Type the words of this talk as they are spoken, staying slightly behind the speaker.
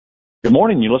Good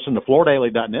morning. You listen to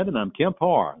FloorDaily.net, and I'm Kim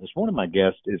Parr. This morning, my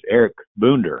guest is Eric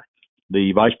Boender,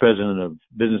 the Vice President of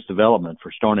Business Development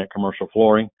for Starnet Commercial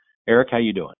Flooring. Eric, how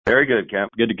you doing? Very good, Kim.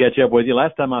 Good to catch up with you.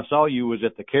 Last time I saw you was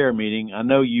at the CARE meeting. I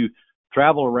know you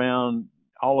travel around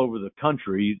all over the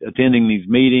country attending these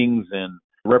meetings and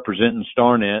representing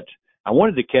Starnet. I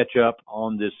wanted to catch up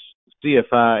on this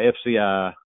CFI,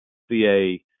 FCI,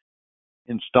 CA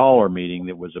installer meeting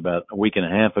that was about a week and a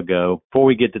half ago. Before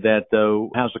we get to that, though,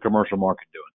 how's the commercial market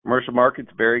doing? Commercial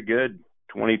market's very good.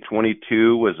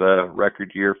 2022 was a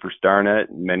record year for Starnet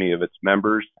and many of its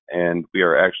members, and we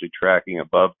are actually tracking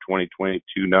above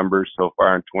 2022 numbers so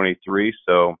far in 23.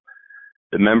 So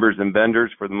the members and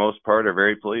vendors, for the most part, are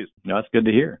very pleased. No, that's good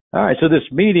to hear. All right, so this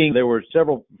meeting, there were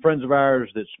several friends of ours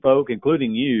that spoke,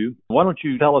 including you. Why don't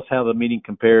you tell us how the meeting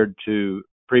compared to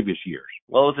previous years?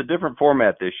 Well, it's a different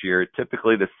format this year.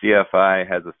 Typically, the CFI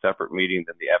has a separate meeting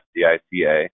than the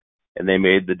FCICA, and they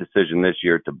made the decision this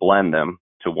year to blend them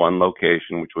to one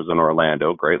location, which was in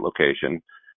Orlando, great location.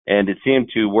 And it seemed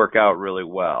to work out really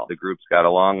well. The groups got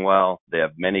along well. They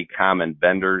have many common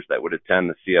vendors that would attend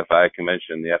the CFI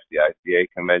convention, the FCICA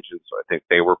convention. So I think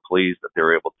they were pleased that they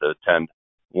were able to attend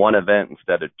one event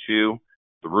instead of two.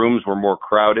 The rooms were more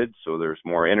crowded, so there's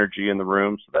more energy in the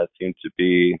room. So that seemed to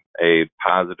be a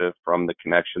positive from the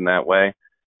connection that way.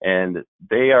 And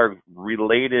they are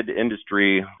related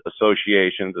industry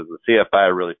associations, as the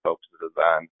CFI really focuses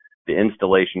on the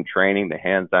installation training, the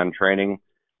hands-on training,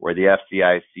 where the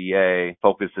FCICA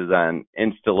focuses on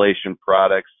installation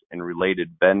products and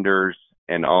related vendors.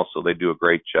 And also they do a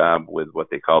great job with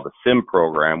what they call the SIM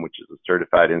program, which is a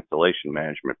Certified Installation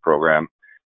Management Program,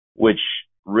 which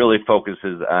really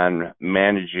focuses on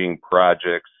managing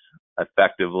projects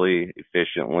effectively,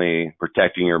 efficiently,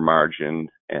 protecting your margin,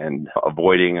 and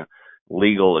avoiding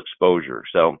legal exposure.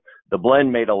 So the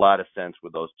blend made a lot of sense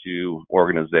with those two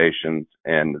organizations,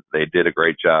 and they did a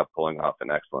great job pulling off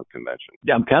an excellent convention.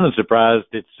 Yeah, I'm kind of surprised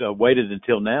it's waited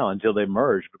until now, until they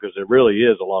merged, because there really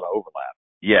is a lot of overlap.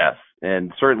 Yes,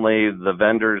 and certainly the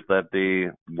vendors that they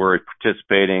were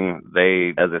participating,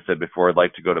 they, as I said before, would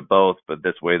like to go to both, but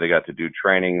this way they got to do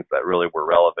trainings that really were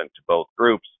relevant to both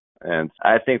groups. And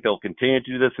I think they'll continue to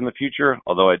do this in the future,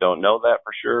 although I don't know that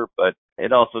for sure, but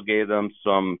it also gave them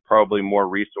some probably more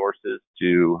resources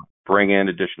to bring in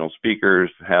additional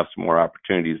speakers, have some more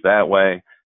opportunities that way.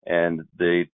 And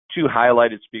the two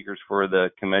highlighted speakers for the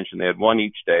convention, they had one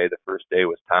each day. The first day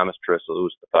was Thomas Trissel,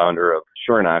 who's the founder of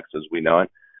Shurnox as we know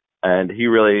it. And he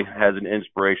really has an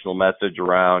inspirational message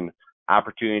around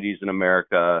opportunities in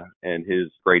America and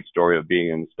his great story of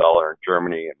being an installer in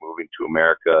Germany and moving to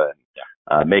America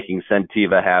and making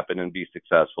Sentiva happen and be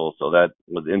successful. So that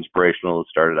was inspirational to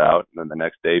start it out. And then the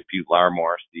next day, Pete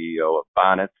Larmore, CEO of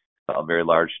Boender, a very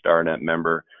large Starnet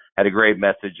member, had a great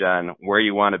message on where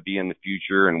you want to be in the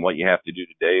future and what you have to do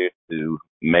today to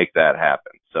make that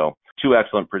happen. So two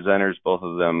excellent presenters, both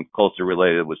of them closely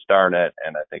related with Starnet,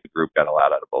 and I think the group got a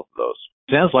lot out of both of those.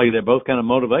 Sounds like they're both kind of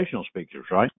motivational speakers,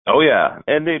 right? Oh, yeah.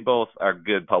 And they both are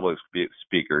good public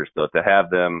speakers. So to have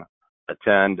them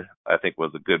attend, I think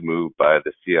was a good move by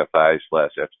the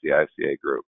CFI/FCICA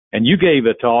group. And you gave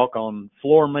a talk on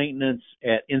floor maintenance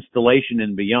at installation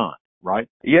and beyond, right?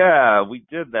 Yeah, we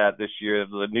did that this year.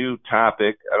 The new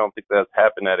topic, I don't think that's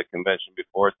happened at a convention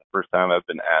before. It's the first time I've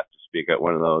been asked to speak at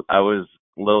one of those. I was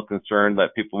a little concerned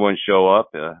that people wouldn't show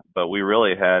up, but we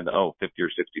really had, 50 or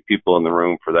 60 people in the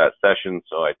room for that session.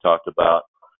 So I talked about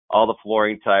all the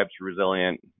flooring types,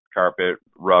 resilient, carpet,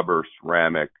 rubber,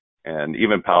 ceramic, and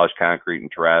even polished concrete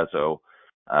and terrazzo,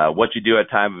 what you do at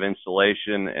time of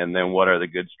installation, and then what are the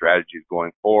good strategies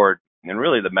going forward. And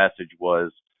really the message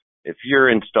was, if you're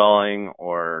installing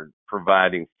or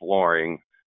providing flooring,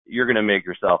 you're going to make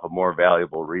yourself a more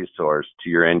valuable resource to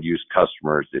your end-use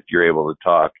customers if you're able to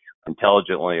talk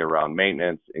intelligently around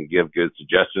maintenance and give good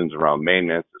suggestions around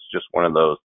maintenance. It's just one of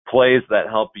those plays that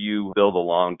help you build a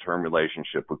long-term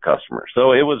relationship with customers.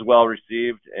 So it was well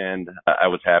received, and I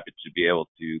was happy to be able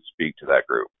to speak to that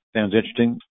group. Sounds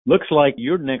interesting. Looks like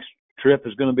your next trip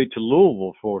is going to be to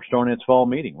Louisville for Starnet's fall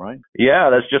meeting, right? Yeah,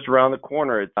 that's just around the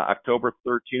corner. It's October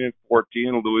 13 and 14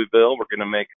 in Louisville. We're going to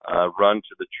make a run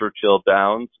to the Churchill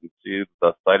Downs and see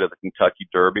the site of the Kentucky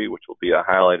Derby, which will be a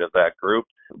highlight of that group.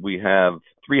 We have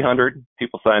 300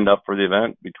 people signed up for the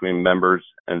event between members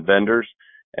and vendors,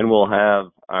 and we'll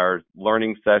have our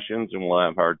learning sessions, and we'll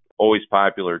have our always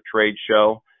popular trade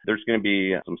show. There's going to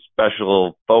be some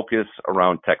special focus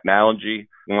around technology.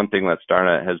 One thing that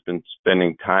Starnet has been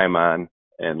spending time on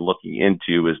and looking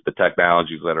into is the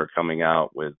technologies that are coming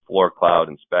out with Floor Cloud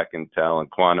and Spec Intel and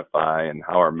Quantify, and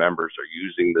how our members are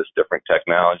using this different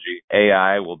technology.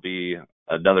 AI will be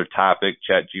another topic,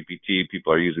 ChatGPT.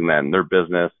 People are using that in their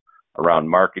business around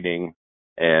marketing.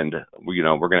 And,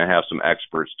 we're going to have some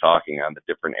experts talking on the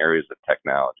different areas of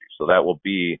technology. So that will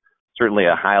be certainly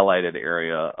a highlighted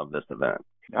area of this event.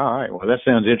 All right. Well, that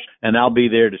sounds interesting. And I'll be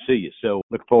there to see you. So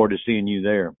look forward to seeing you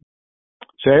there.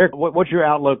 So, Eric, what's your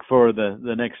outlook for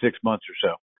the next 6 months or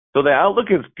so? So the outlook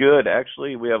is good.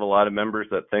 Actually, we have a lot of members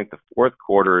that think the fourth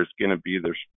quarter is going to be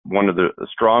one of the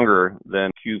stronger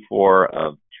than Q4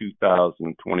 of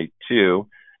 2022.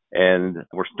 And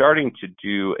we're starting to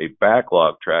do a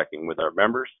backlog tracking with our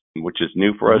members, which is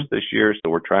new for us this year.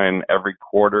 So we're trying every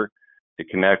quarter to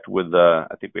connect with, I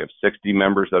think we have 60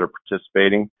 members that are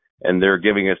participating, and they're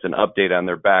giving us an update on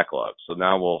their backlog. So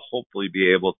now we'll hopefully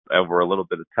be able, over a little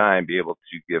bit of time, be able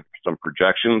to give some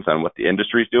projections on what the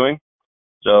industry is doing.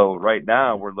 So right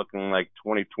now we're looking like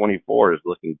 2024 is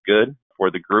looking good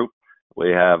for the group.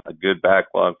 We have a good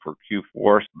backlog for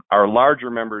Q4. Our larger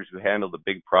members who handle the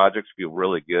big projects feel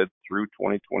really good through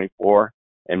 2024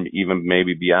 and even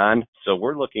maybe beyond. So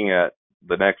we're looking at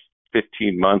the next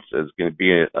 15 months as going to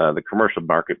be the commercial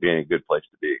market being a good place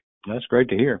to be. That's great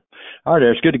to hear. All right,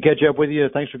 Eric, it's good to catch up with you.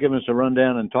 Thanks for giving us a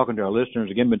rundown and talking to our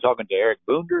listeners. Again, been talking to Eric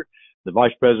Boender, the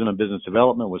Vice President of Business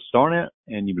Development with Starnet,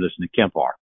 and you've been listening to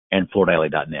Kempar and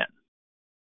FloorDaily.net.